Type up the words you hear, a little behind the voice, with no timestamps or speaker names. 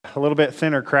a little bit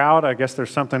thinner crowd. I guess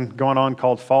there's something going on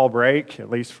called fall break, at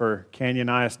least for Canyon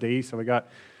ISD. So we got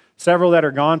several that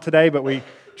are gone today, but we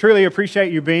truly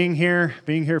appreciate you being here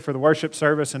for the worship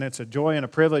service, and it's a joy and a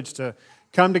privilege to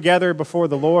come together before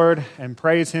the Lord and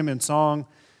praise Him in song,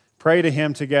 pray to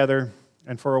Him together,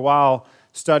 and for a while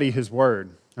study His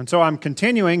Word. And so I'm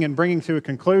continuing and bringing to a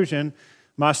conclusion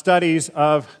my studies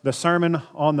of the Sermon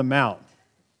on the Mount.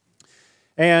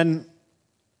 And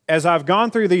as I've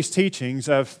gone through these teachings,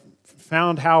 I've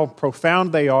found how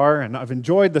profound they are, and I've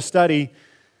enjoyed the study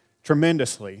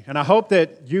tremendously. And I hope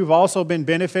that you've also been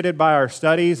benefited by our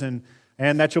studies and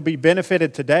that you'll be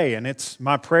benefited today. And it's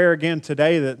my prayer again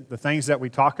today that the things that we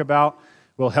talk about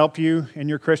will help you in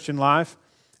your Christian life,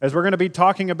 as we're going to be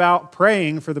talking about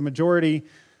praying for the majority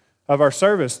of our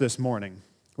service this morning.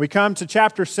 We come to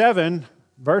chapter 7,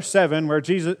 verse 7, where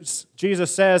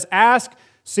Jesus says, "Ask,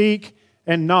 seek,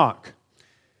 and knock."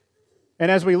 And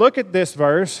as we look at this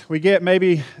verse, we get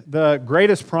maybe the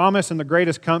greatest promise and the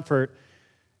greatest comfort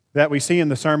that we see in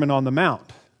the Sermon on the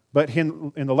Mount. But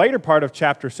in the later part of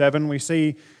chapter 7, we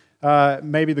see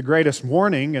maybe the greatest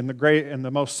warning and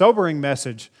the most sobering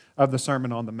message of the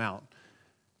Sermon on the Mount.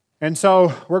 And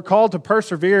so we're called to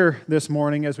persevere this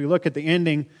morning as we look at the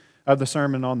ending of the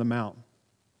Sermon on the Mount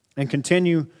and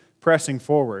continue pressing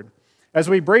forward. As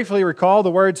we briefly recall the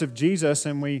words of Jesus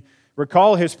and we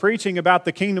recall His preaching about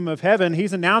the kingdom of heaven,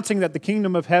 He's announcing that the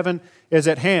kingdom of heaven is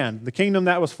at hand, the kingdom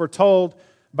that was foretold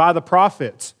by the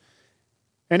prophets.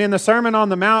 And in the Sermon on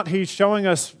the Mount, He's showing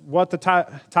us what the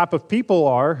type of people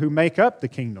are who make up the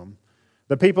kingdom,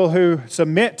 the people who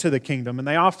submit to the kingdom, and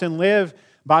they often live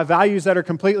by values that are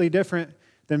completely different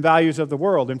than values of the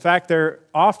world. In fact, they're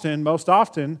most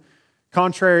often,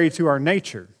 contrary to our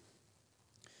nature.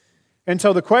 And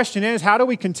so the question is, how do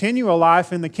we continue a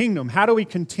life in the kingdom? How do we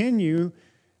continue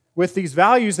with these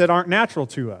values that aren't natural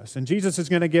to us? And Jesus is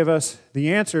going to give us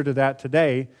the answer to that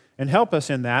today and help us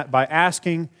in that by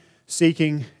asking,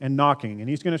 seeking, and knocking. And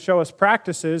He's going to show us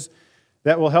practices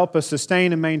that will help us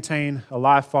sustain and maintain a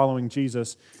life following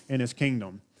Jesus in His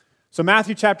kingdom. So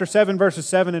Matthew chapter 7, verses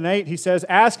 7 and 8, He says,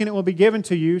 "Ask and it will be given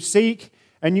to you, seek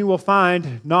and you will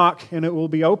find, knock and it will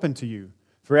be open to you.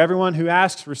 For everyone who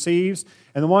asks receives,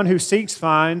 and the one who seeks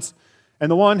finds, and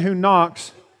the one who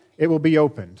knocks, it will be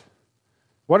opened."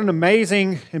 What an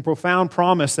amazing and profound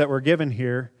promise that we're given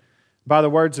here by the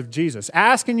words of Jesus.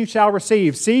 Ask and you shall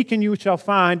receive, seek and you shall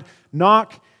find,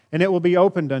 knock and it will be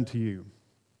opened unto you.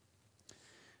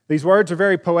 These words are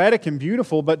very poetic and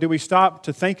beautiful, but do we stop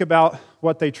to think about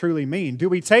what they truly mean? Do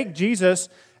we take Jesus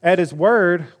at His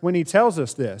word when He tells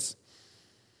us this?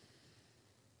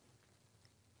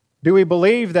 Do we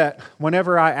believe that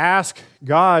whenever I ask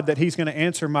God that He's going to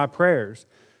answer my prayers?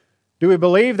 Do we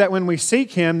believe that when we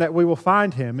seek Him that we will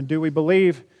find Him? And do we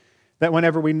believe that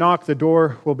whenever we knock, the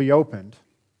door will be opened?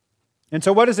 And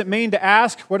so what does it mean to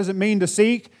ask? What does it mean to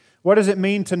seek? What does it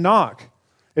mean to knock?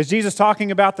 Is Jesus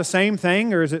talking about the same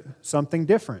thing, or is it something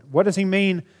different? What does He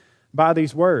mean by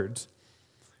these words?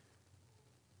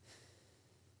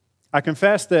 I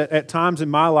confess that at times in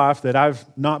my life that I've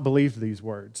not believed these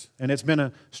words, and it's been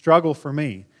a struggle for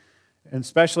me, and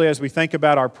especially as we think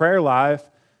about our prayer life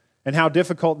and how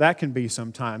difficult that can be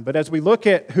sometimes. But as we look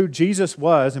at who Jesus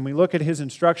was and we look at His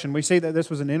instruction, we see that this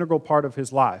was an integral part of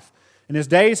His life. And His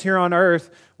days here on earth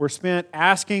were spent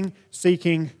asking,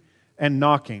 seeking, and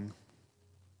knocking.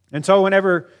 And so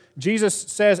whenever Jesus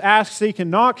says ask, seek,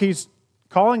 and knock, He's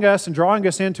calling us and drawing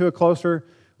us into a closer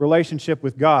relationship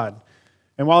with God.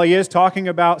 And while He is talking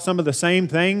about some of the same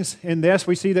things in this,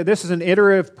 we see that this is an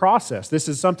iterative process. This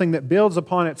is something that builds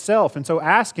upon itself. And so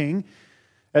asking,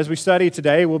 as we study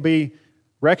today, will be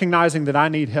recognizing that I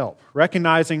need help,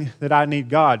 recognizing that I need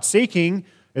God. Seeking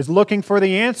is looking for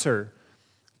the answer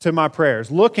to my prayers,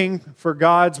 looking for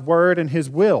God's word and His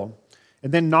will.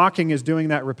 And then knocking is doing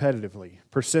that repetitively,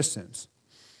 persistence.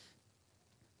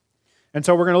 And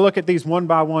so we're going to look at these one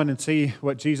by one and see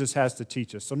what Jesus has to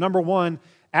teach us. So number one,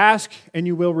 ask and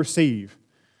you will receive.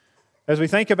 As we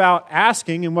think about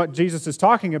asking and what Jesus is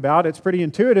talking about, it's pretty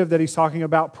intuitive that He's talking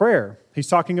about prayer. He's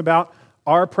talking about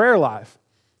our prayer life.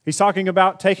 He's talking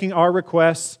about taking our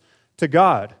requests to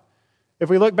God. If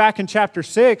we look back in chapter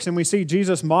 6 and we see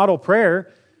Jesus model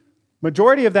prayer,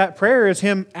 majority of that prayer is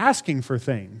Him asking for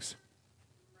things.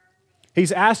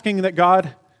 He's asking that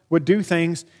God would do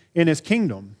things in His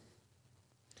kingdom.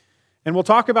 And we'll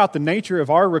talk about the nature of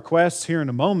our requests here in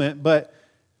a moment, but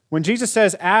when Jesus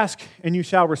says, ask and you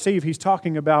shall receive, He's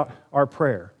talking about our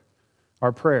prayer,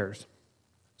 our prayers.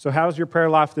 So how's your prayer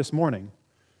life this morning?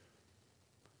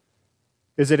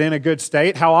 Is it in a good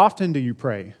state? How often do you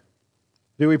pray?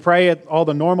 Do we pray at all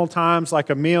the normal times, like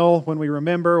a meal when we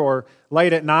remember, or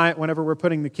late at night whenever we're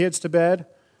putting the kids to bed?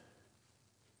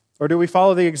 Or do we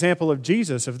follow the example of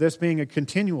Jesus, of this being a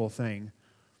continual thing?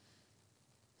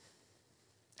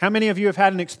 How many of you have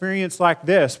had an experience like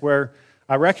this, where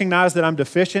I recognize that I'm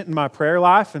deficient in my prayer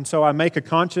life, and so I make a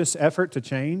conscious effort to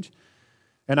change,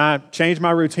 and I change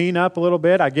my routine up a little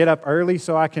bit. I get up early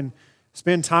so I can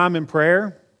spend time in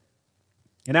prayer.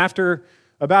 And after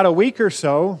about a week or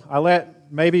so, I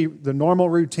let maybe the normal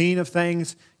routine of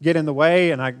things get in the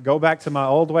way, and I go back to my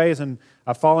old ways, and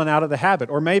I've fallen out of the habit.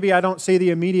 Or maybe I don't see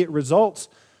the immediate results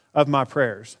of my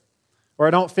prayers, or I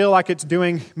don't feel like it's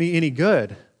doing me any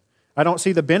good. I don't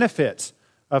see the benefits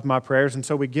of my prayers, and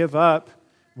so we give up.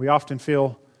 We often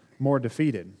feel more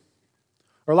defeated.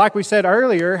 Or like we said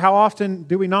earlier, how often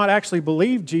do we not actually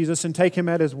believe Jesus and take him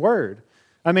at his word?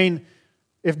 I mean,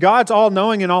 if God's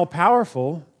all-knowing and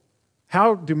all-powerful,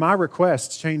 how do my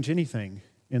requests change anything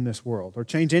in this world or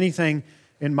change anything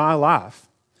in my life?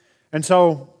 And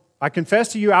so I confess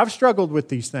to you, I've struggled with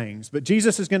these things, but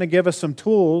Jesus is going to give us some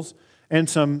tools and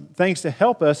some things to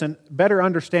help us and better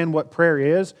understand what prayer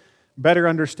is, better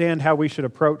understand how we should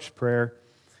approach prayer,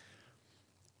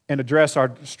 and address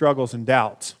our struggles and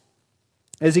doubts.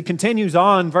 As he continues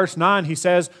on, verse 9, he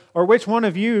says, "Or which one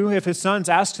of you, if his son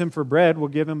asks him for bread, will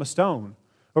give him a stone?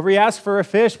 Or if he asks for a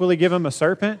fish, will he give him a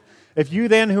serpent? If you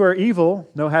then, who are evil,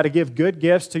 know how to give good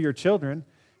gifts to your children,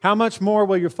 how much more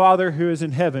will your Father who is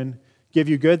in heaven give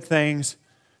you good things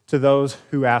to those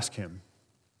who ask him?"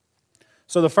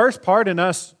 So the first part in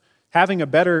us having a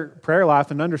better prayer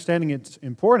life and understanding its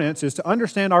importance is to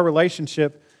understand our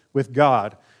relationship with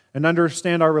God and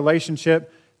understand our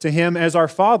relationship to him as our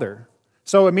Father.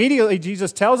 So immediately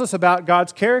Jesus tells us about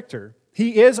God's character.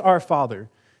 He is our Father,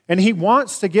 and he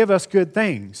wants to give us good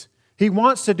things. He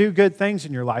wants to do good things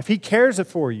in your life. He cares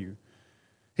for you.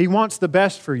 He wants the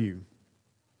best for you.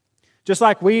 Just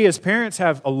like we as parents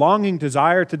have a longing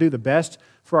desire to do the best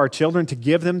for our children, to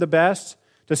give them the best,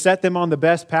 to set them on the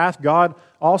best path, God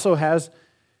also has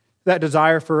that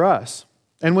desire for us.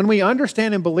 And when we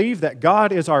understand and believe that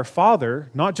God is our Father,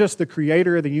 not just the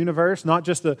creator of the universe, not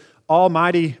just the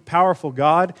almighty, powerful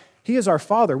God, he is our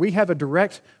Father. We have a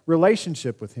direct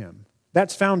relationship with him.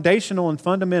 That's foundational and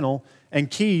fundamental and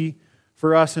key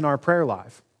for us in our prayer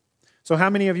life. So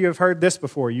how many of you have heard this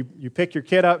before? You pick your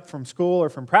kid up from school or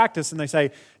from practice and they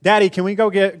say, "Daddy, can we go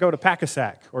to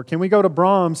Pack-a-Sack? Or can we go to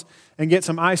Brahms and get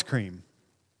some ice cream?"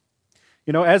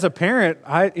 You know, as a parent,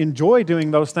 I enjoy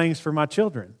doing those things for my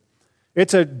children.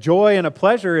 It's a joy and a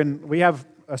pleasure, and we have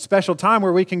a special time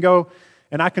where we can go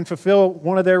and I can fulfill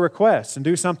one of their requests and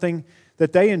do something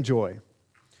that they enjoy.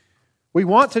 We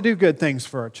want to do good things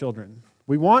for our children.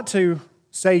 We want to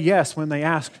say yes when they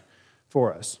ask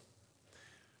for us.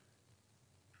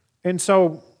 And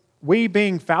so, we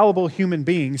being fallible human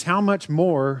beings, how much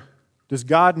more does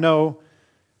God know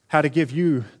how to give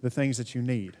you the things that you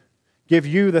need? Give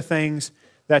you the things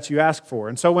that you ask for.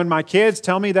 And so when my kids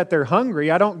tell me that they're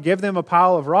hungry, I don't give them a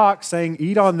pile of rocks saying,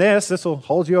 "Eat on this, this will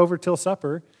hold you over till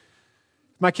supper."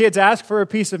 If my kids ask for a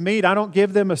piece of meat, I don't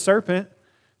give them a serpent,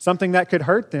 something that could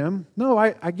hurt them. No,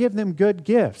 I give them good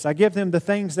gifts. I give them the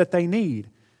things that they need.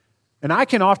 And I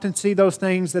can often see those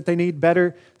things that they need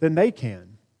better than they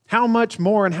can. How much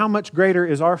more and how much greater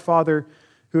is our Father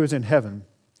who is in heaven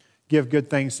give good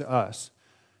things to us?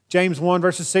 James 1,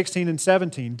 verses 16 and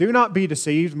 17. "Do not be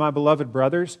deceived, my beloved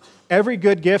brothers. Every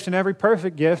good gift and every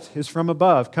perfect gift is from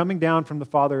above, coming down from the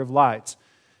Father of lights,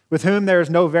 with whom there is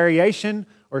no variation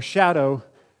or shadow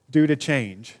due to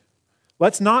change."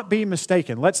 Let's not be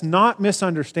mistaken. Let's not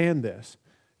misunderstand this.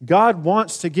 God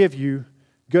wants to give you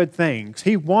good things.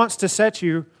 He wants to set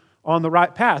you on the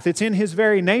right path. It's in his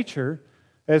very nature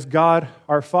as God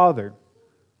our Father.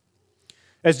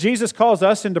 As Jesus calls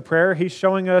us into prayer, he's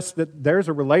showing us that there's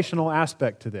a relational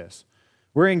aspect to this.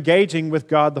 We're engaging with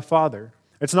God the Father.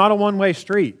 It's not a one-way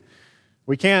street.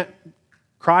 We can't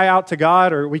cry out to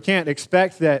God, or we can't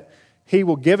expect that he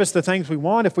will give us the things we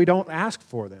want if we don't ask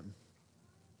for them.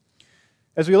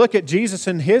 As we look at Jesus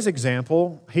and his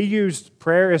example, he used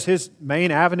prayer as his main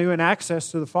avenue and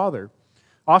access to the Father.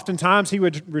 Oftentimes, he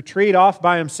would retreat off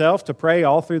by himself to pray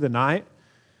all through the night.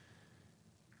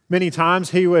 Many times,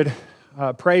 he would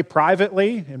pray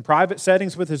privately, in private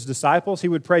settings with his disciples. He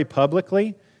would pray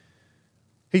publicly.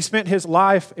 He spent his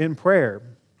life in prayer.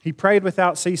 He prayed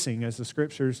without ceasing, as the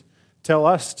Scriptures tell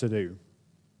us to do.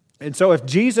 And so if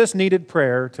Jesus needed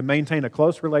prayer to maintain a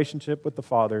close relationship with the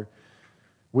Father,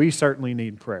 we certainly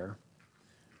need prayer.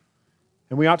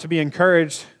 And we ought to be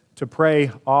encouraged to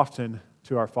pray often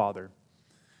to our Father.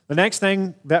 The next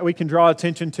thing that we can draw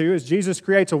attention to is Jesus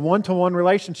creates a one-to-one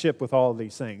relationship with all of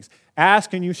these things.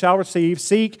 Ask and you shall receive,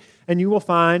 seek and you will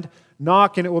find,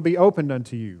 knock and it will be opened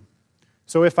unto you.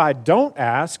 So if I don't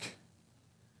ask,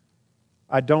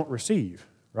 I don't receive,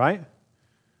 right?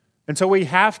 And so we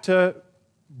have to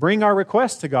bring our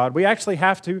requests to God. We actually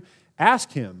have to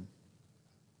ask Him.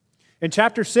 In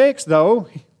chapter 6, though,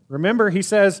 remember he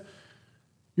says,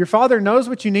 your Father knows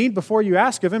what you need before you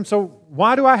ask of Him, so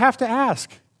why do I have to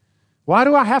ask? Why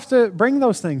do I have to bring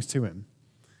those things to Him?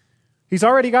 He's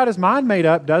already got His mind made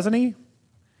up, doesn't He?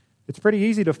 It's pretty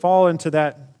easy to fall into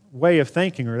that way of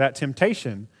thinking or that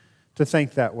temptation to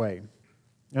think that way.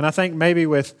 And I think maybe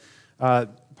with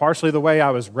partially the way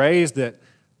I was raised, that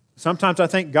sometimes I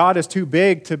think God is too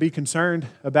big to be concerned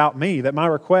about me, that my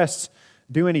requests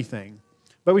do anything.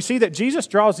 But we see that Jesus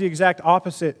draws the exact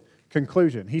opposite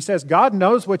conclusion. He says, God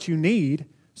knows what you need,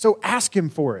 so ask Him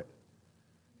for it.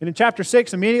 And in chapter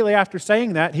 6, immediately after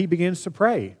saying that, He begins to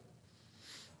pray.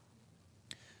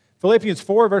 Philippians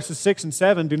 4, verses 6 and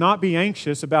 7, do not be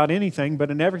anxious about anything,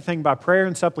 but in everything by prayer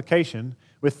and supplication,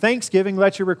 with thanksgiving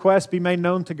let your requests be made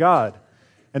known to God.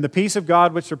 And the peace of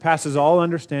God, which surpasses all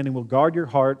understanding, will guard your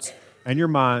hearts and your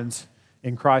minds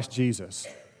in Christ Jesus.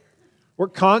 We're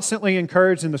constantly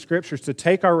encouraged in the Scriptures to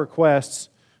take our requests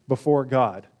before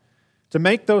God, to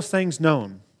make those things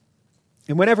known.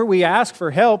 And whenever we ask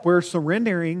for help, we're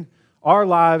surrendering our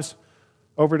lives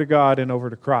over to God and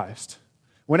over to Christ.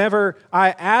 Whenever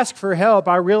I ask for help,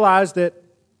 I realize that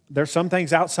there's some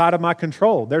things outside of my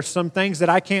control. There's some things that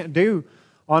I can't do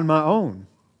on my own.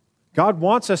 God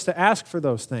wants us to ask for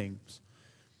those things.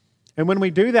 And when we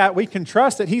do that, we can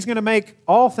trust that He's going to make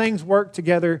all things work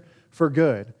together for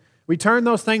good. We turn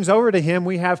those things over to Him,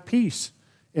 we have peace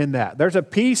in that. There's a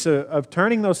peace of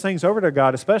turning those things over to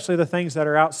God, especially the things that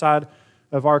are outside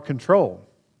of our control.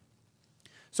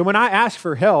 So when I ask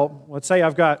for help, let's say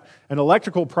I've got an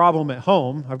electrical problem at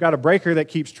home, I've got a breaker that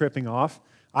keeps tripping off,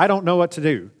 I don't know what to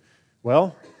do.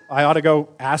 Well, I ought to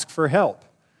go ask for help.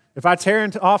 If I tear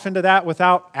off into that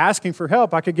without asking for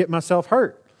help, I could get myself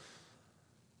hurt.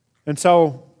 And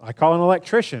so I call an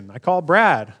electrician, I call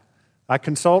Brad, I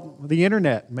consult the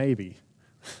internet, maybe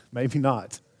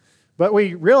not. But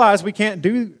we realize we can't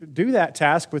do that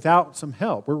task without some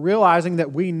help. We're realizing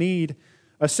that we need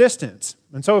assistance.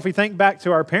 And so if we think back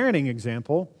to our parenting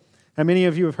example, how many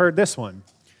of you have heard this one?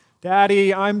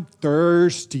 Daddy, I'm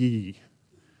thirsty.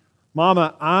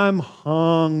 Mama, I'm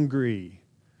hungry.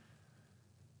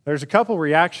 There's a couple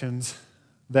reactions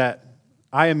that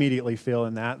I immediately feel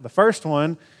in that. The first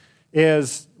one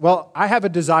is, well, I have a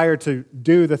desire to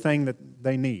do the thing that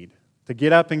they need, to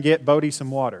get up and get Bodie some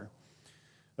water.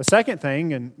 The second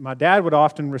thing, and my dad would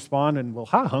often respond, and well,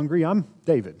 hi, hungry, I'm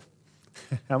David.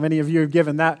 How many of you have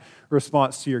given that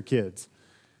response to your kids?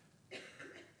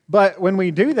 But when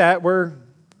we do that, we're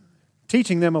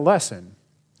teaching them a lesson.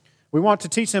 We want to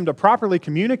teach them to properly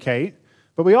communicate,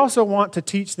 but we also want to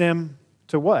teach them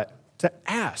to what? To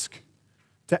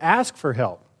ask for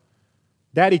help.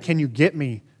 Daddy, can you get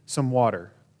me some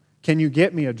water? Can you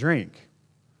get me a drink?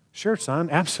 Sure, son,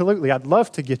 absolutely. I'd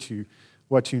love to get you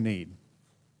what you need.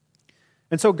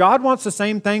 And so God wants the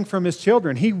same thing from His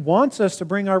children. He wants us to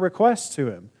bring our requests to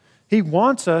Him. He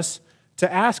wants us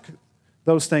to ask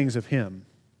those things of Him.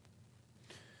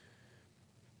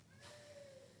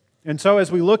 And so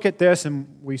as we look at this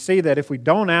and we see that if we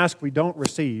don't ask, we don't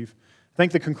receive, I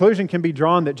think the conclusion can be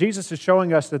drawn that Jesus is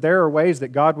showing us that there are ways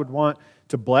that God would want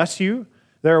to bless you.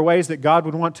 There are ways that God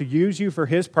would want to use you for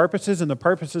His purposes and the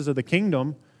purposes of the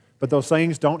kingdom, but those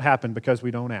things don't happen because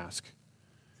we don't ask.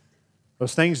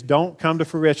 Those things don't come to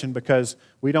fruition because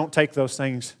we don't take those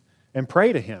things and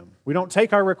pray to Him. We don't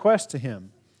take our requests to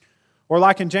Him. Or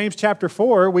like in James chapter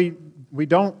 4, we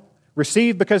don't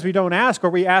receive because we don't ask,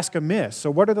 or we ask amiss. So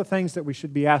what are the things that we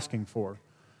should be asking for?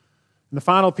 And the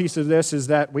final piece of this is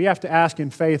that we have to ask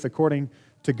in faith according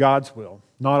to God's will,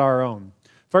 not our own.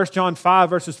 1 John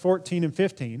 5, verses 14 and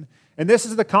 15. And this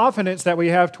is the confidence that we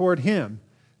have toward Him,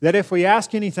 that if we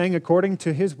ask anything according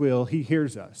to His will, He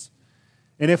hears us.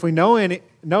 And if we know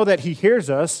that He hears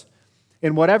us,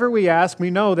 in whatever we ask,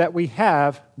 we know that we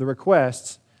have the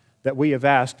requests that we have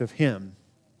asked of Him.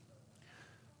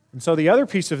 And so the other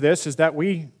piece of this is that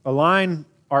we align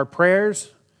our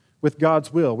prayers with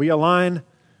God's will. We align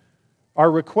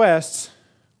our requests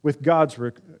with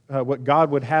what God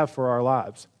would have for our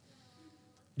lives.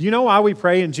 Do you know why we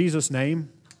pray in Jesus'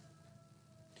 name?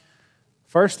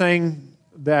 First thing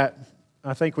that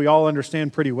I think we all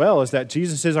understand pretty well is that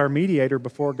Jesus is our mediator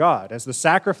before God. As the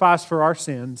sacrifice for our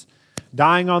sins,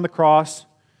 dying on the cross,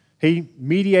 He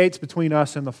mediates between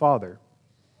us and the Father.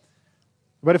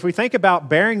 But if we think about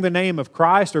bearing the name of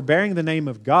Christ or bearing the name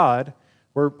of God,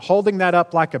 we're holding that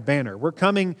up like a banner. We're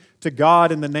coming to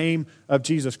God in the name of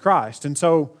Jesus Christ. And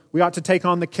so we ought to take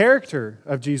on the character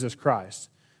of Jesus Christ.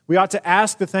 We ought to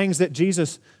ask the things that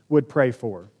Jesus would pray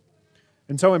for.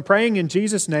 And so in praying in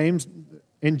Jesus' name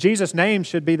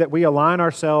should be that we align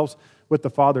ourselves with the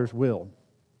Father's will.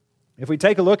 If we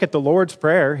take a look at the Lord's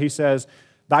Prayer, he says,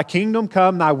 "Thy kingdom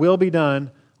come, thy will be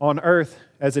done on earth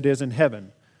as it is in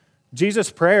heaven."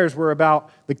 Jesus' prayers were about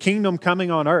the kingdom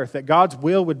coming on earth, that God's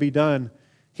will would be done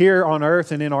here on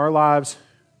earth and in our lives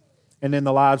and in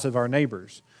the lives of our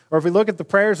neighbors. Or if we look at the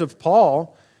prayers of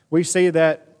Paul, we see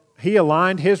that he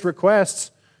aligned his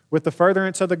requests with the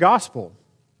furtherance of the gospel.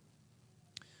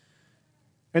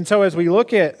 And so as we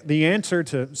look at the answer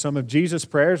to some of Jesus'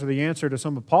 prayers or the answer to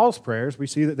some of Paul's prayers, we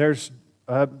see that there's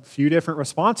a few different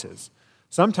responses.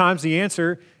 Sometimes the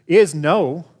answer is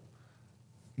no.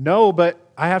 No, but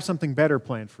I have something better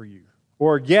planned for you.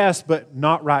 Or yes, but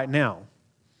not right now.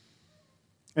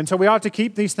 And so we ought to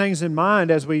keep these things in mind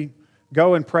as we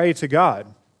go and pray to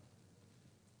God.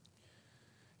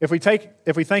 If we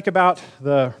think about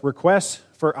the requests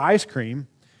for ice cream,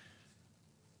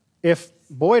 if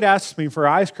Boyd asks me for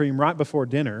ice cream right before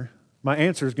dinner, my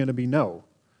answer is going to be no.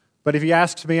 But if he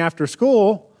asks me after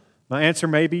school, my answer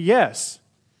may be yes.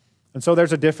 And so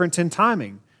there's a difference in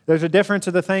timing. There's a difference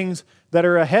of the things that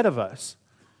are ahead of us.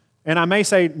 And I may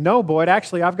say, "No, Boyd,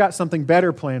 actually, I've got something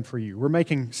better planned for you. We're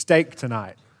making steak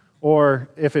tonight." Or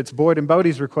if it's Boyd and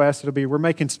Bodie's request, it'll be, "We're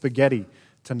making spaghetti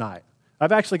tonight.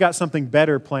 I've actually got something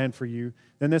better planned for you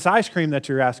than this ice cream that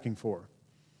you're asking for."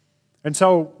 And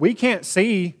so we can't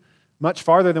see much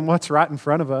farther than what's right in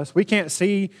front of us. We can't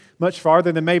see much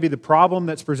farther than maybe the problem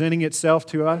that's presenting itself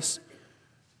to us.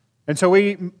 And so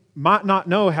we might not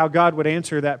know how God would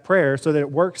answer that prayer so that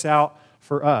it works out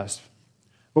for us.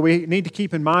 But we need to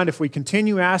keep in mind, if we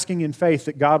continue asking in faith,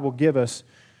 that God will give us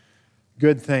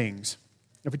good things.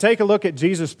 If we take a look at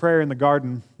Jesus' prayer in the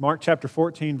garden, Mark chapter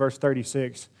 14, verse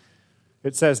 36,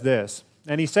 it says this,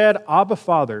 "And he said, Abba,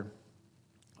 Father,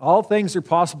 all things are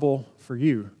possible for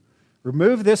you.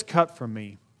 Remove this cup from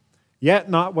me, yet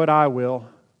not what I will,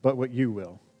 but what you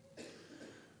will."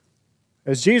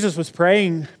 As Jesus was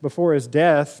praying before his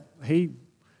death, he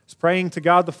was praying to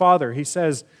God the Father. He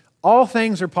says, all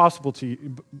things are possible to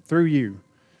you, through you.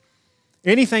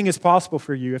 Anything is possible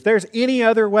for you. If there's any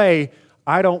other way,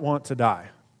 I don't want to die.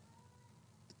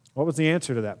 What was the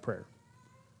answer to that prayer?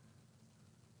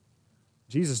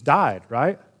 Jesus died,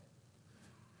 right?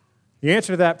 The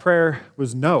answer to that prayer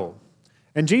was no.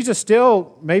 And Jesus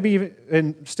still,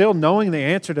 still knowing the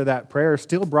answer to that prayer,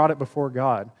 still brought it before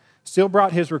God. Still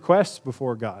brought his requests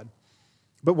before God.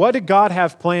 But what did God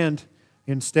have planned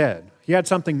instead? He had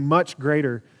something much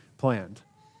greater planned.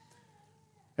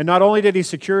 And not only did he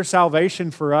secure salvation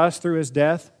for us through his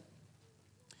death,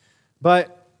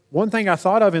 but one thing I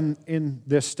thought of in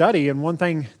this study, and one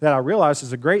thing that I realized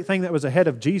is a great thing that was ahead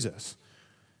of Jesus.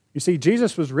 You see,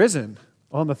 Jesus was risen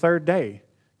on the third day.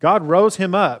 God rose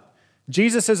him up.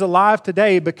 Jesus is alive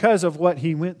today because of what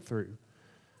he went through.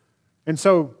 And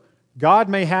so God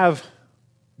may have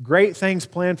great things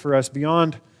planned for us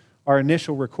beyond our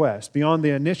initial request, beyond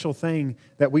the initial thing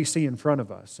that we see in front of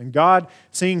us. And God,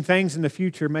 seeing things in the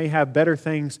future, may have better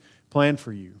things planned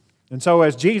for you. And so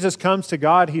as Jesus comes to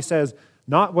God, he says,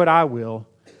 "Not what I will,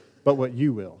 but what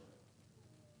you will."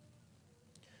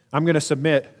 I'm going to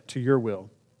submit to your will.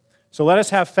 So let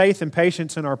us have faith and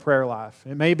patience in our prayer life.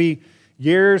 It may be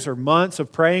years or months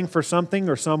of praying for something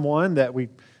or someone that we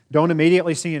don't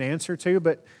immediately see an answer to,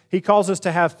 but he calls us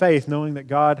to have faith, knowing that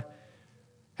God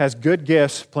has good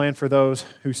gifts planned for those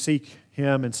who seek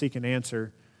him and seek an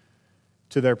answer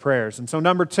to their prayers. And so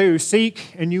number 2,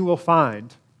 seek and you will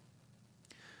find.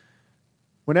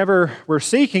 Whenever we're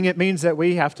seeking, it means that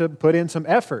we have to put in some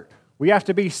effort. We have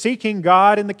to be seeking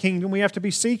God in the kingdom. We have to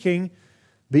be seeking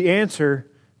the answer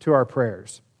to our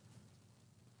prayers.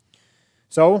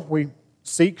 So we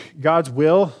seek God's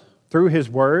will through his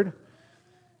word,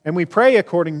 and we pray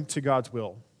according to God's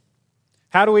will.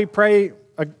 How do we pray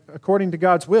according to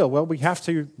God's will? Well, we have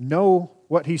to know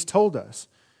what he's told us.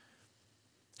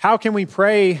 How can we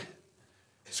pray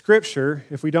Scripture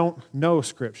if we don't know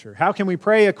Scripture? How can we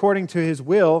pray according to his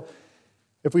will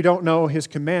if we don't know his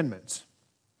commandments?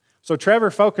 So Trevor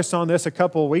focused on this a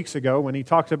couple of weeks ago when he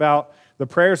talked about the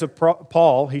prayers of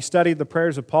Paul. He studied the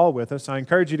prayers of Paul with us. I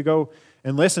encourage you to go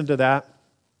and listen to that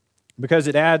because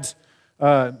it adds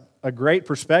a great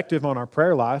perspective on our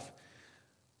prayer life.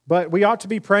 But we ought to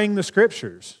be praying the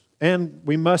Scriptures, and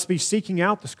we must be seeking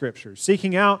out the Scriptures,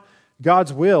 seeking out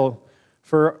God's will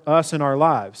for us in our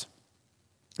lives.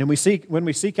 And when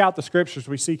we seek out the Scriptures,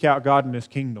 we seek out God and His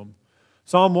kingdom.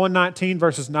 Psalm 119,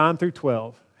 verses 9 through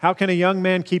 12. How can a young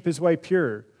man keep his way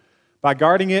pure? By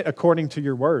guarding it according to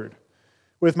your word.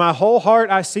 With my whole heart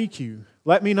I seek you.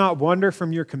 Let me not wander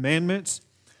from your commandments.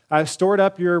 I have stored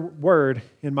up your word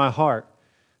in my heart,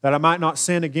 that I might not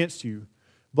sin against you.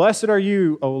 Blessed are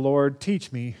you, O Lord.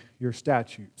 Teach me your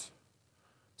statutes.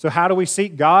 So how do we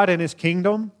seek God and His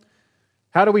kingdom?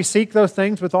 How do we seek those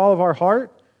things with all of our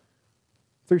heart?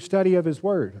 Through study of His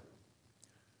word.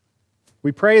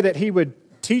 We pray that He would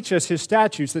teach us His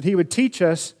statutes, that He would teach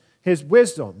us His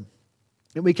wisdom.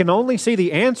 And we can only see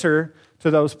the answer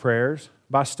to those prayers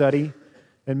by study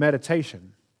and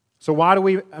meditation. So why do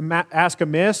we ask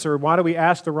amiss, or why do we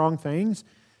ask the wrong things?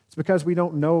 It's because we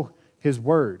don't know His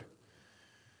word.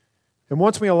 And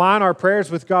once we align our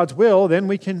prayers with God's will, then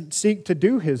we can seek to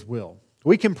do His will.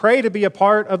 We can pray to be a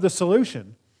part of the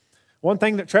solution. One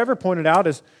thing that Trevor pointed out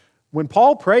is when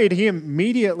Paul prayed, he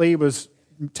immediately was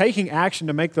taking action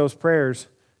to make those prayers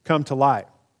come to light,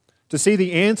 to see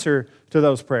the answer to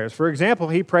those prayers. For example,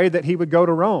 he prayed that he would go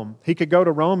to Rome. He could go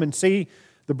to Rome and see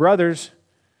the brothers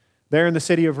there in the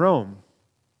city of Rome.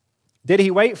 Did he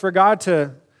wait for God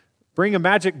to bring a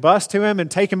magic bus to him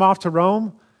and take him off to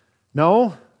Rome?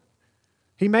 No.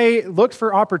 He looked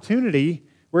for opportunity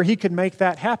where he could make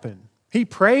that happen. He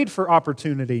prayed for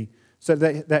opportunity so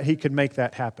that he could make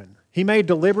that happen. He made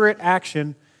deliberate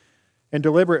action and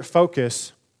deliberate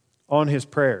focus on his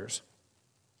prayers.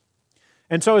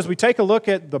 And so as we take a look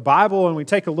at the Bible and we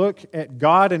take a look at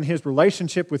God and His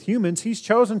relationship with humans, He's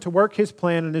chosen to work His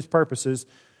plan and His purposes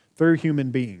through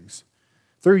human beings,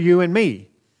 through you and me.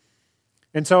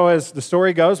 And so as the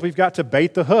story goes, we've got to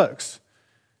bait the hooks.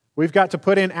 We've got to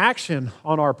put in action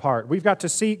on our part. We've got to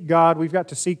seek God. We've got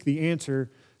to seek the answer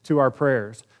to our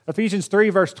prayers. Ephesians 3,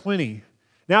 verse 20.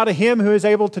 Now to Him who is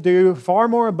able to do far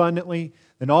more abundantly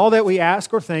than all that we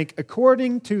ask or think,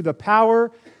 according to the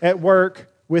power at work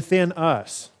within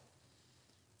us.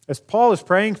 As Paul is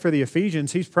praying for the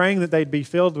Ephesians, he's praying that they'd be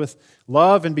filled with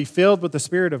love and be filled with the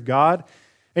Spirit of God.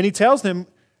 And he tells them,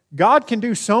 God can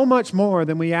do so much more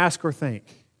than we ask or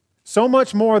think, so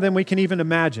much more than we can even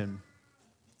imagine.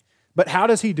 But how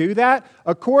does He do that?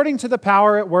 According to the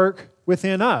power at work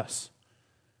within us.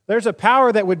 There's a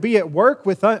power that would be at work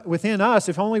within us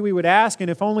if only we would ask and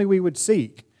if only we would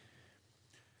seek.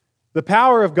 The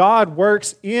power of God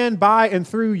works in, by, and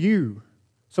through you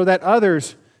so that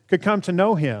others could come to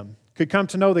know Him, could come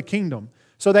to know the kingdom,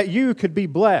 so that you could be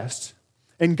blessed.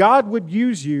 And God would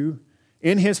use you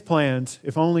in His plans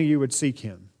if only you would seek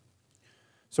Him.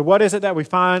 So what is it that we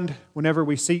find whenever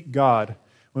we seek God,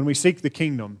 when we seek the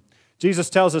kingdom? Jesus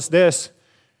tells us this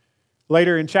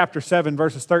later in chapter 7,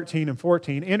 verses 13 and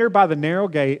 14. Enter by the narrow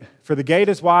gate, for the gate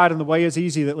is wide and the way is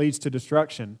easy that leads to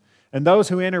destruction. And those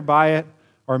who enter by it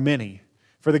are many.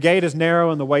 For the gate is narrow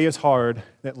and the way is hard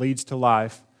that leads to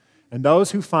life. And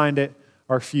those who find it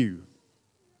are few.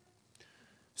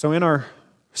 So in our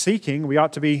seeking, we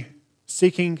ought to be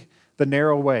seeking the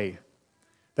narrow way.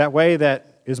 That way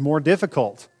that is more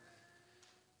difficult.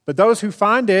 But those who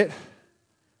find it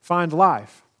find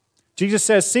life. Jesus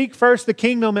says, seek first the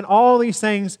kingdom and all these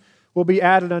things will be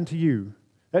added unto you.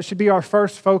 That should be our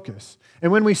first focus.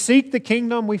 And when we seek the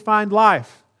kingdom, we find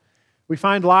life. We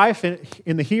find life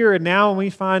in the here and now, and we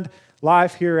find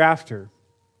life hereafter.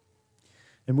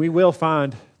 And we will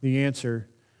find the answer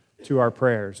to our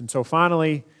prayers. And so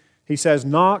finally, He says,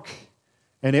 knock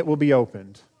and it will be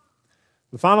opened.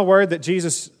 The final word that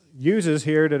Jesus uses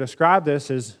here to describe this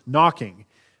is knocking.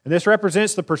 And this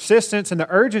represents the persistence and the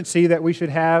urgency that we should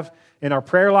have in our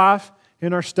prayer life,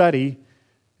 in our study,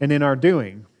 and in our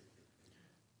doing.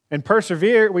 And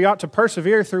we ought to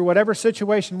persevere through whatever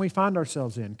situation we find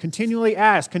ourselves in. Continually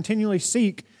ask, continually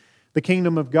seek the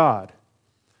kingdom of God.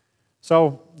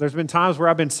 So there's been times where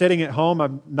I've been sitting at home,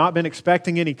 I've not been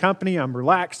expecting any company, I'm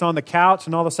relaxed on the couch,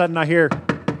 and all of a sudden I hear,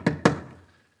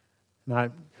 and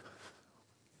I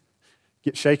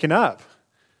get shaken up.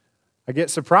 I get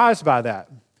surprised by that.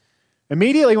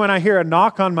 Immediately when I hear a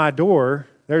knock on my door,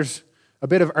 there's a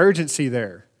bit of urgency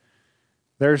there.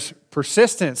 There's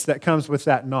persistence that comes with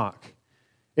that knock.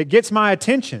 It gets my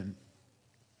attention.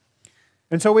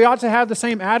 And so we ought to have the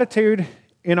same attitude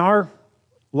in our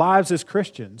lives as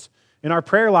Christians, in our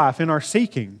prayer life, in our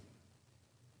seeking.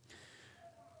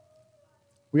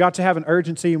 We ought to have an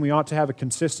urgency and we ought to have a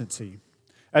consistency.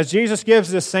 As Jesus gives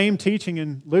this same teaching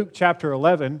in Luke chapter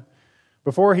 11,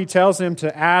 before He tells them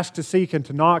to ask, to seek, and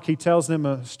to knock, He tells them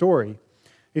a story.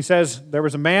 He says, there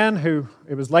was a man who,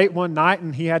 it was late one night,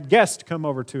 and he had guests come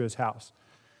over to his house.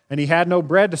 And he had no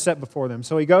bread to set before them.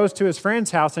 So he goes to his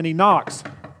friend's house and he knocks.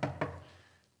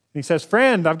 And he says,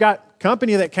 friend, I've got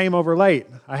company that came over late.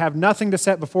 I have nothing to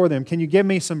set before them. Can you give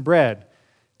me some bread?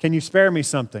 Can you spare me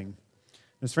something?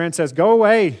 His friend says, go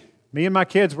away. Me and my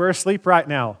kids, we're asleep right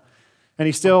now. And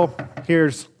he still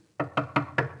hears,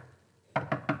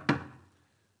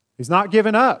 he's not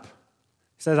giving up.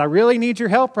 He says, I really need your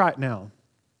help right now.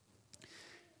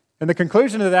 And the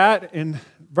conclusion of that, in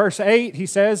verse 8, he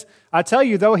says, I tell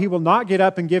you, though he will not get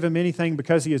up and give him anything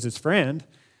because he is his friend,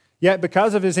 yet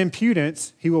because of his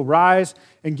impudence, he will rise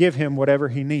and give him whatever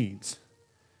he needs.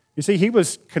 You see, he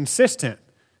was consistent.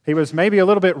 He was maybe a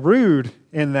little bit rude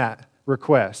in that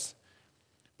request.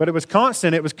 But it was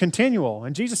constant, it was continual.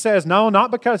 And Jesus says, no,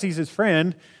 not because he's his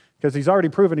friend, because he's already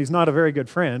proven he's not a very good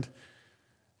friend.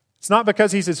 It's not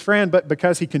because he's his friend, but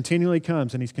because he continually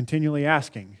comes and he's continually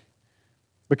asking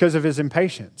because of his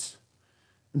impatience.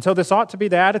 And so this ought to be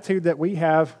the attitude that we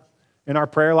have in our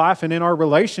prayer life and in our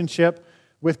relationship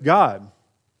with God.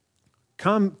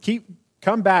 Come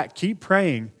back, keep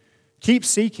praying, keep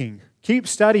seeking, keep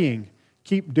studying,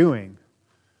 keep doing.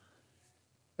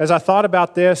 As I thought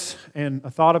about this and I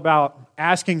thought about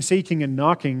asking, seeking, and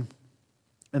knocking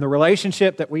and the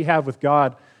relationship that we have with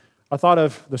God, I thought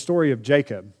of the story of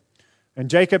Jacob. And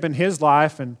Jacob in his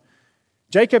life, and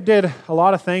Jacob did a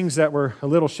lot of things that were a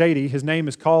little shady. His name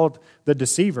is called the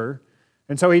deceiver.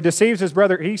 And so he deceives his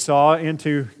brother Esau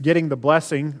into getting the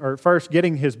blessing, or first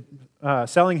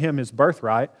selling him his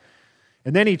birthright.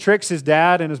 And then he tricks his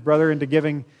dad and his brother into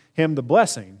giving him the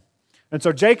blessing. And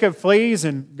so Jacob flees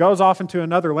and goes off into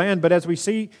another land. But as we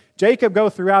see Jacob go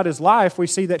throughout his life, we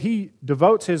see that he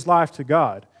devotes his life to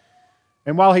God.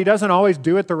 And while he doesn't always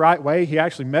do it the right way, he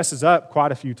actually messes up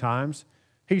quite a few times.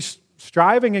 He's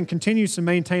striving and continues to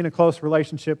maintain a close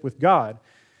relationship with God.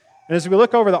 And as we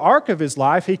look over the arc of his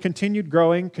life, he continued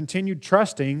growing, continued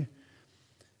trusting,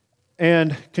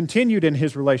 and continued in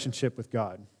his relationship with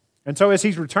God. And so as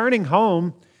he's returning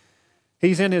home,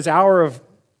 he's in his hour of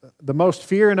the most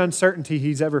fear and uncertainty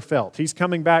he's ever felt. He's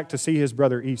coming back to see his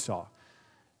brother Esau.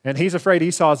 And he's afraid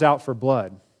Esau's out for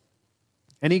blood.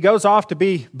 And he goes off to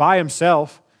be by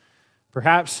himself,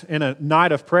 perhaps in a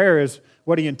night of prayer is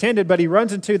what he intended, but he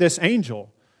runs into this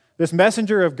angel, this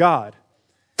messenger of God.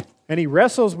 And he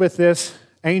wrestles with this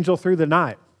angel through the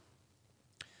night.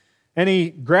 And he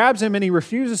grabs him and he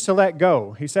refuses to let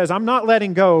go. He says, I'm not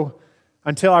letting go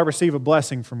until I receive a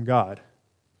blessing from God.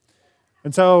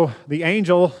 And so the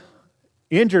angel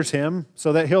injures him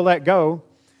so that he'll let go,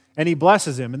 and he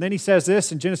blesses him. And then he says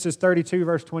this in Genesis 32,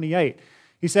 verse 28.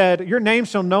 He said, your name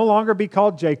shall no longer be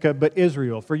called Jacob, but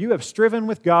Israel, for you have striven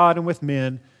with God and with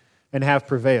men and have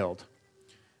prevailed.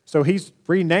 So he's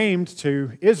renamed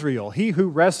to Israel, he who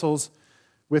wrestles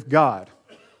with God.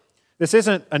 This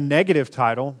isn't a negative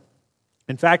title.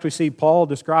 In fact, we see Paul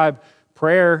describe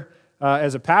prayer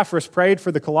as Epaphras prayed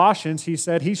for the Colossians. He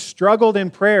said he struggled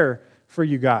in prayer for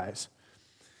you guys.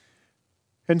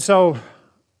 And so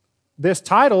this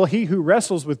title, he who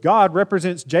wrestles with God,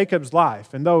 represents Jacob's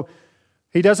life. And though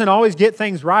he doesn't always get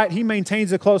things right, he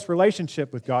maintains a close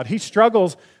relationship with God. He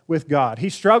struggles with God. He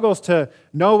struggles to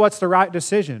know what's the right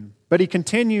decision, but he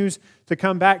continues to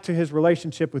come back to his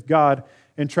relationship with God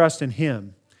and trust in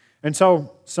Him. And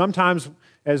so sometimes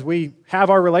as we have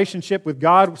our relationship with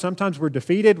God, sometimes we're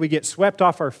defeated, we get swept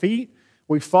off our feet,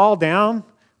 we fall down,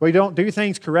 we don't do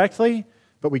things correctly,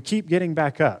 but we keep getting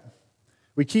back up.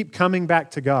 We keep coming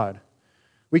back to God.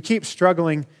 We keep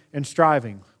struggling and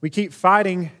striving. We keep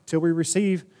fighting till we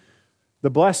receive the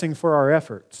blessing for our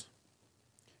efforts.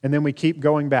 And then we keep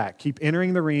going back, keep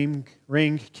entering the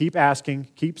ring, keep asking,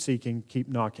 keep seeking, keep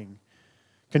knocking.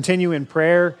 Continue in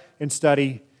prayer, in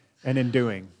study, and in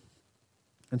doing.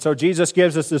 And so Jesus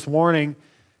gives us this warning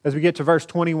as we get to verse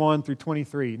 21 through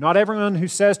 23. Not everyone who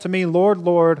says to me, Lord,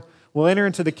 Lord, will enter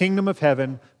into the kingdom of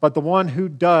heaven, but the one who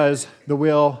does the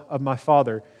will of my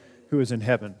Father who is in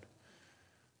heaven.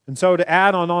 And so to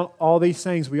add on all these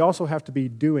things, we also have to be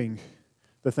doing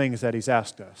the things that He's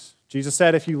asked us. Jesus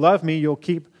said, if you love me, you'll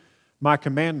keep my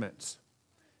commandments.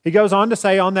 He goes on to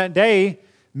say, on that day,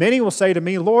 many will say to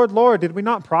me, Lord, Lord, did we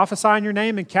not prophesy in your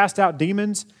name and cast out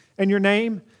demons in your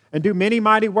name and do many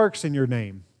mighty works in your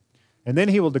name? And then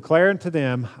He will declare unto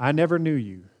them, I never knew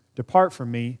you. Depart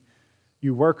from me,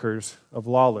 you workers of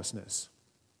lawlessness.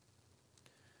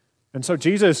 And so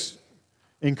Jesus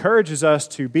encourages us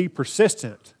to be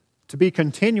persistent, to be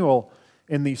continual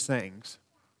in these things.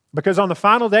 Because on the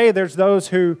final day, there's those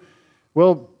who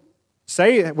will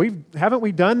say, haven't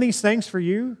we done these things for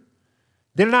you?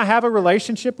 Didn't I have a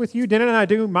relationship with you? Didn't I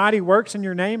do mighty works in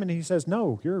your name? And He says,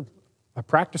 no, you're a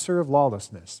practicer of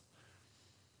lawlessness.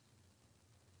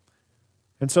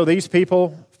 And so these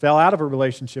people fell out of a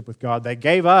relationship with God. They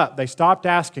gave up. They stopped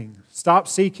asking, stopped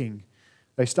seeking.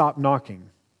 they stop knocking.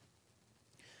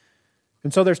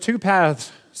 And so there's two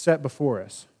paths set before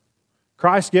us.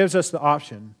 Christ gives us the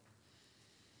option.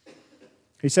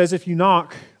 He says, if you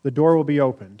knock, the door will be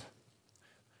opened.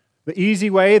 The easy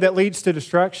way that leads to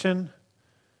destruction,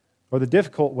 or the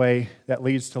difficult way that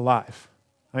leads to life.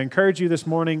 I encourage you this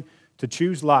morning to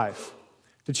choose life,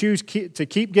 to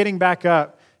keep getting back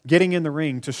up, getting in the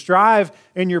ring, to strive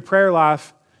in your prayer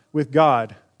life with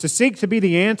God, to seek to be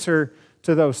the answer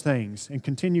to those things, and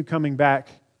continue coming back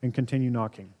and continue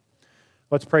knocking.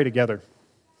 Let's pray together.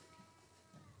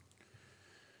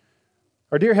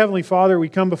 Our dear Heavenly Father, we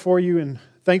come before you and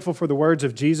thankful for the words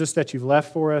of Jesus that you've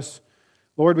left for us.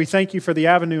 Lord, we thank you for the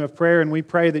avenue of prayer, and we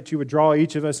pray that you would draw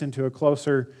each of us into a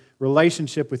closer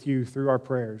relationship with you through our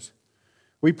prayers.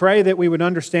 We pray that we would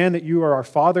understand that you are our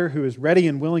Father who is ready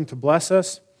and willing to bless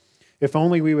us, if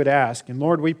only we would ask. And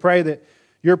Lord, we pray that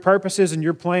your purposes and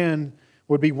your plan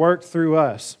would be worked through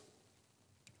us.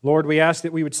 Lord, we ask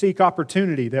that we would seek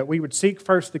opportunity, that we would seek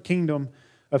first the kingdom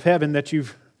of heaven that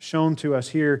you've shown to us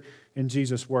here in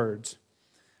Jesus' words.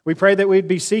 We pray that we'd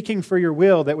be seeking for your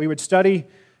will, that we would study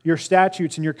your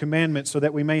statutes and your commandments so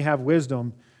that we may have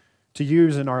wisdom to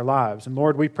use in our lives. And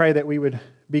Lord, we pray that we would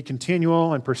be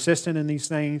continual and persistent in these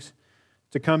things,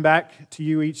 to come back to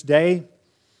you each day,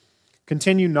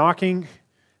 continue knocking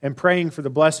and praying for the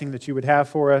blessing that you would have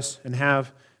for us and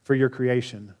have for your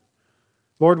creation.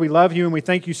 Lord, we love you and we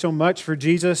thank you so much for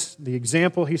Jesus, the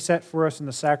example he set for us and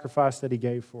the sacrifice that he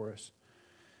gave for us.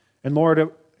 And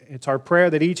Lord, it's our prayer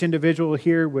that each individual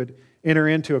here would enter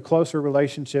into a closer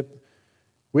relationship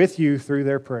with you through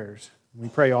their prayers. We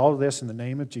pray all of this in the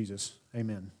name of Jesus.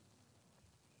 Amen.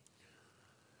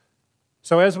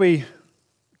 So as we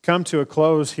come to a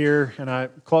close here and I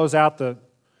close out the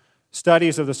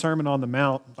studies of the Sermon on the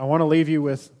Mount, I want to leave you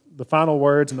with the final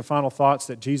words and the final thoughts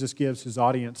that Jesus gives his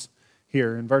audience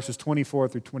here in verses 24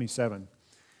 through 27.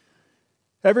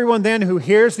 Everyone then who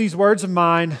hears these words of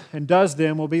mine and does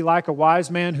them will be like a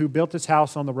wise man who built his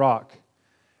house on the rock.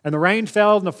 And the rain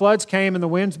fell, and the floods came, and the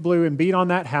winds blew and beat on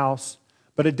that house,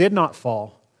 but it did not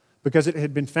fall, because it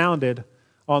had been founded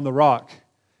on the rock.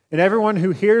 And everyone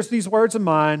who hears these words of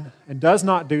mine and does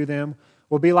not do them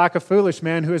will be like a foolish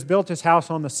man who has built his house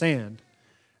on the sand.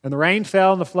 And the rain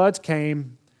fell, and the floods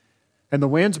came, and the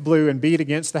winds blew and beat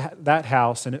against that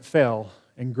house, and it fell,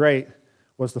 and great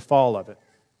was the fall of it.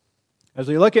 As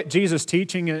we look at Jesus'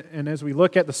 teaching and as we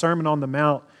look at the Sermon on the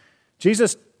Mount,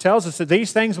 Jesus tells us that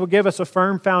these things will give us a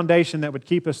firm foundation that would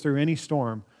keep us through any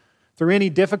storm, through any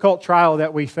difficult trial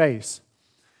that we face.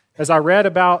 As I read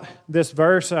about this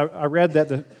verse, I read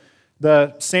that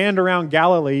the sand around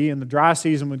Galilee in the dry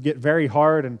season would get very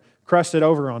hard and crusted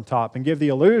over on top and give the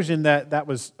illusion that that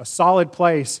was a solid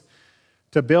place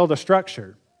to build a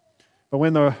structure. But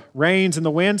when the rains and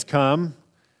the winds come,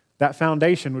 that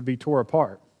foundation would be tore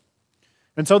apart.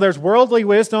 And so there's worldly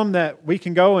wisdom that we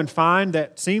can go and find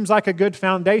that seems like a good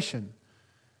foundation.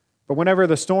 But whenever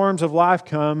the storms of life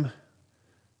come,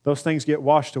 those things get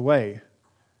washed away.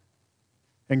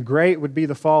 And great would be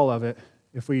the fall of it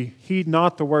if we heed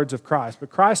not the words of Christ. But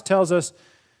Christ tells us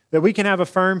that we can have a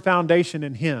firm foundation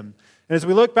in him. And as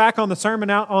we look back on the Sermon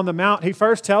on the Mount, he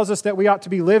first tells us that we ought to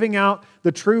be living out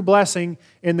the true blessing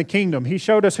in the kingdom. He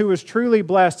showed us who is truly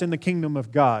blessed in the kingdom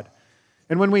of God.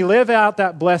 And when we live out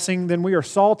that blessing, then we are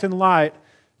salt and light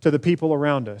to the people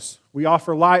around us. We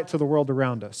offer light to the world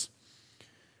around us.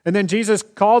 And then Jesus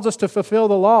calls us to fulfill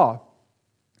the law,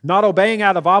 not obeying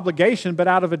out of obligation, but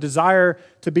out of a desire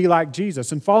to be like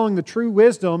Jesus and following the true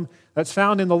wisdom that's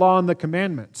found in the law and the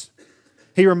commandments.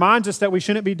 He reminds us that we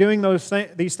shouldn't be doing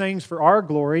these things for our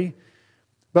glory,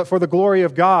 but for the glory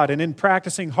of God, and in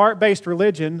practicing heart-based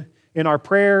religion in our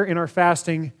prayer, in our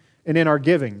fasting, and in our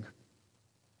giving.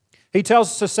 He tells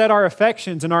us to set our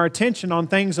affections and our attention on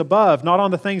things above, not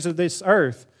on the things of this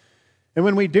earth. And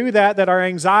when we do that, our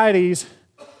anxieties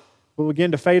will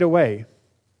begin to fade away.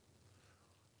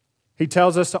 He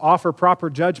tells us to offer proper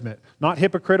judgment, not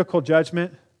hypocritical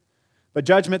judgment, but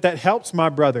judgment that helps my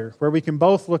brother, where we can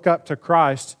both look up to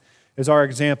Christ as our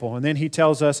example. And then he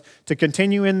tells us to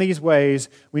continue in these ways.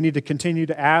 We need to continue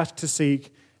to ask, to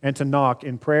seek, and to knock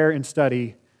in prayer, in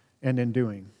study, and in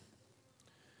doing.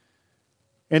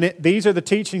 And these are the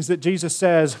teachings that Jesus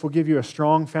says will give you a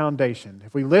strong foundation.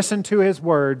 If we listen to his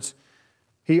words,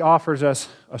 he offers us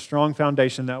a strong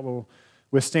foundation that will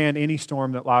withstand any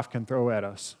storm that life can throw at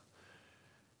us.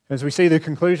 As we see the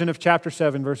conclusion of chapter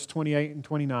 7, verses 28 and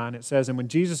 29, it says, "And when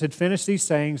Jesus had finished these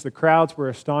sayings, the crowds were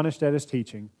astonished at his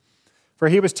teaching, for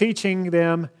he was teaching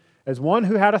them as one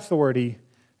who had authority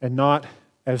and not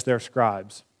as their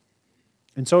scribes."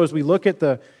 And so as we look at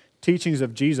the teachings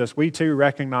of Jesus, we too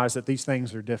recognize that these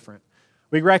things are different.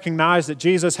 We recognize that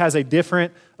Jesus has a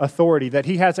different authority, that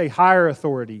he has a higher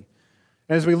authority.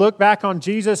 And as we look back on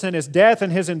Jesus and his death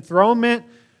and his enthronement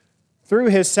through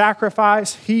his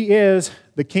sacrifice, he is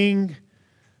the King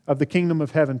of the kingdom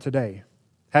of heaven today.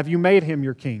 Have you made him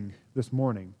your king this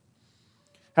morning?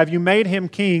 Have you made him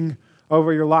king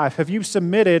over your life? Have you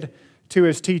submitted to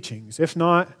his teachings? If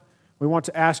not, we want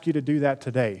to ask you to do that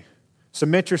today.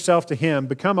 Submit yourself to him.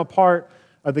 Become a part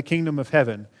of the kingdom of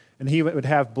heaven, and he would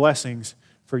have blessings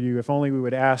for you if only we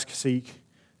would ask, seek,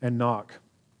 and knock.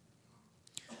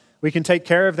 We can take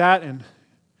care of that in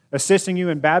assisting you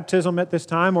in baptism at this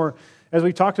time, or as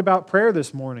we talked about prayer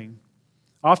this morning.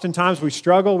 Oftentimes we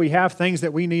struggle, we have things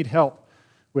that we need help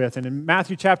with. And in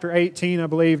Matthew chapter 18, I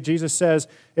believe, Jesus says,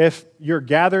 if you're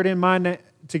gathered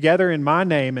together in my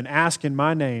name and ask in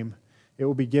my name, it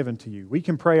will be given to you. We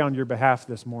can pray on your behalf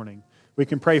this morning. We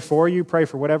can pray for you, pray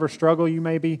for whatever struggle you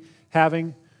may be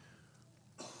having,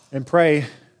 and pray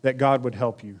that God would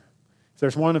help you. If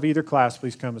there's one of either class,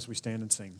 please come as we stand and sing.